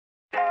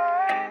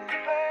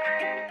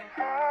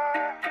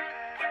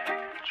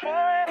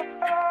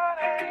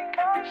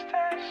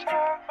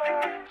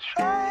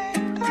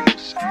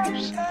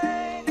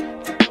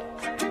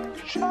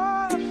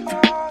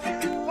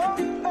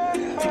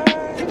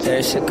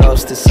There's a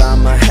ghost inside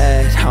my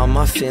head, all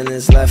my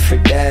feelings left for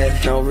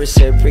dead. No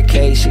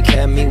reciprocation,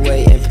 kept me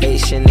waiting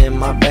patient in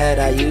my bed.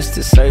 I used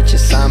to search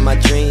inside my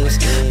dreams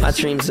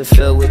are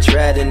filled with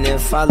dread. And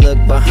if I look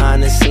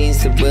behind the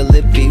scenes, then will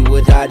it be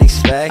what I'd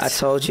expect? I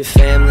told your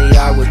family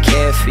I would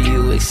care for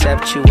you,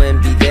 accept you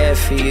and be there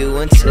for you,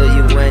 until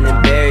you went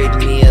and buried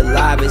me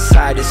alive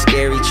inside a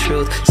scary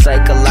truth.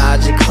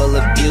 Psychological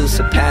abuse,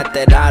 a path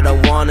that I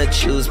don't wanna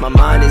choose. My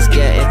mind is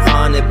getting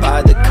haunted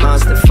by the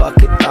constant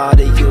fucking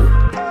thought of you.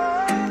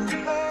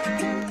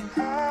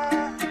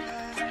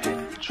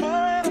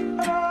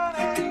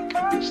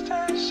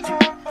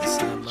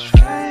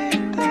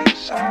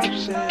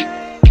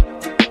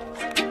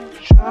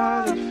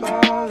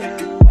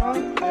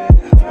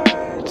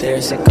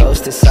 There's a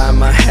ghost inside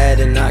my head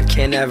and I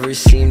can't ever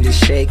seem to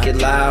shake it.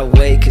 Lie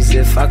awake, cause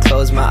if I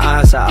close my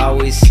eyes I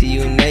always see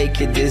you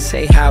naked. This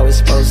ain't how it's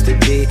supposed to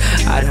be,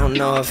 I don't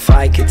know if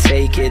I could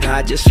take it.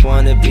 I just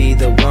wanna be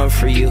the one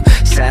for you,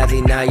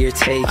 sadly now you're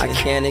taken. I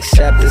can't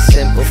accept the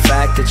simple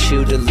fact that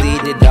you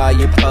deleted all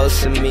your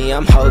posts of me.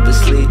 I'm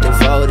hopelessly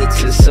devoted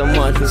to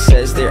someone who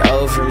says they're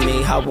over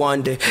me. I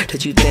wonder,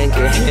 did you think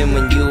of him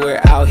when you were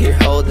out here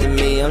holding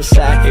me? I'm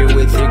sat here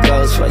with your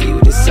ghost while you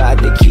decide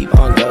to keep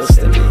on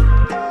ghosting me.